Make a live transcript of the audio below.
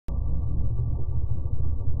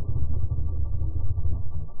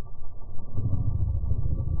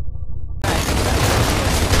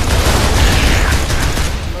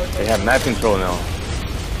got map control now.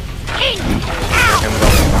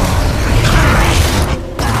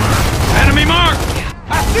 Enemy mark!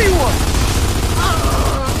 I see one!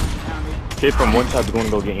 Kid from one side's going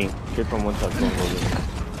to go get ink. Kid from one side's going to go get ink.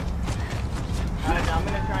 I'm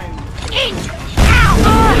gonna try and...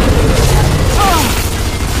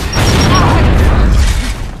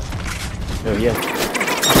 Oh, yes.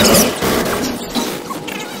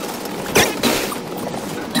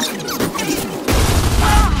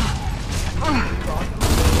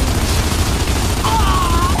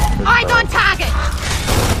 Eyes on target!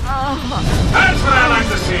 That's what I like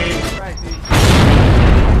to see!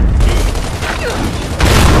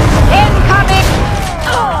 Incoming!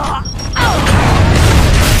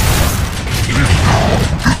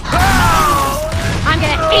 I'm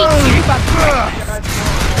gonna eat you, but...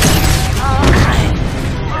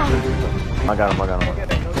 I got him.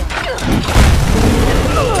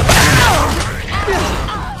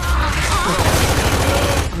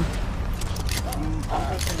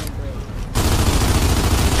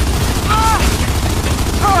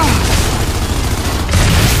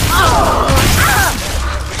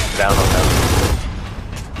 Down.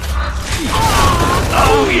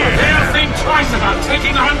 Oh yeah! They'll think twice about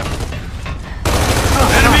taking on...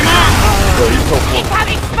 Enemy mark! Yo, he's so cool.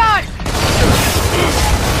 Incoming smoke!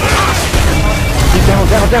 He's down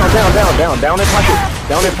in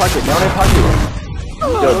pocket.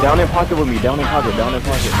 Yo, down in pocket with me. Let me get up.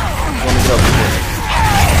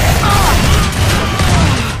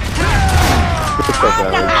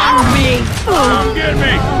 Come get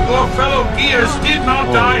me! Your fellow gears did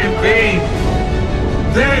not die in vain.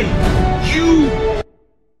 You...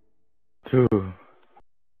 Two.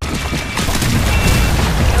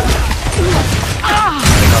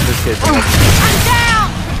 I'm down!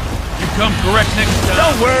 You come correct next time.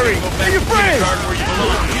 Don't worry. Go back to the garden where you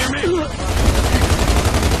belong. You hear me?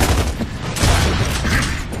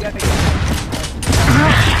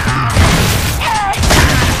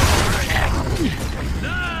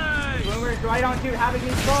 Boomers, right on cue, having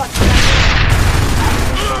these thoughts.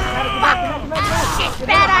 Shit,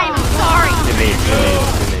 bad aim, I'm sorry!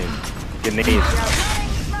 Get knees. He's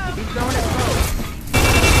throwing it close.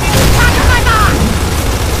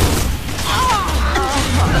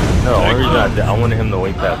 No, only reason I wanted him to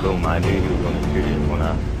wait that boom. I knew he was going to shoot it when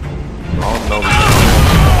I don't know.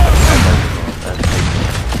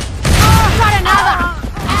 Got another!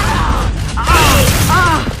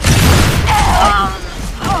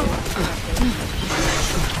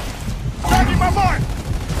 Taking my mark!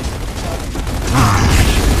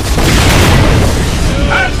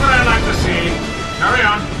 That's what I like to see. Carry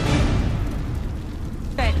on.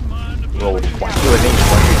 Well, watch your name.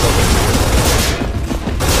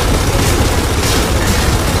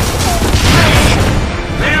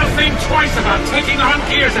 They'll think twice about taking on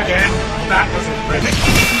gears again. That was a pretty.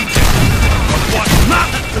 What not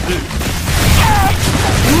to do?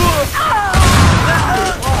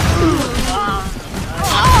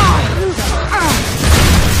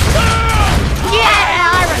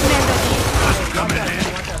 Yeah, I remember this. Come in.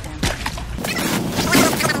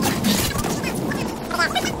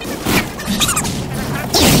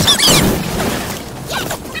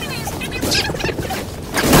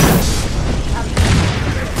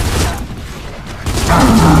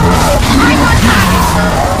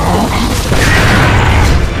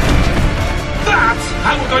 That's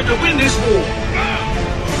how we're going to win this war.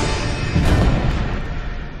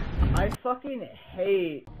 I fucking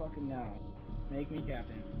hate fucking now. Make me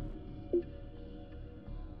captain.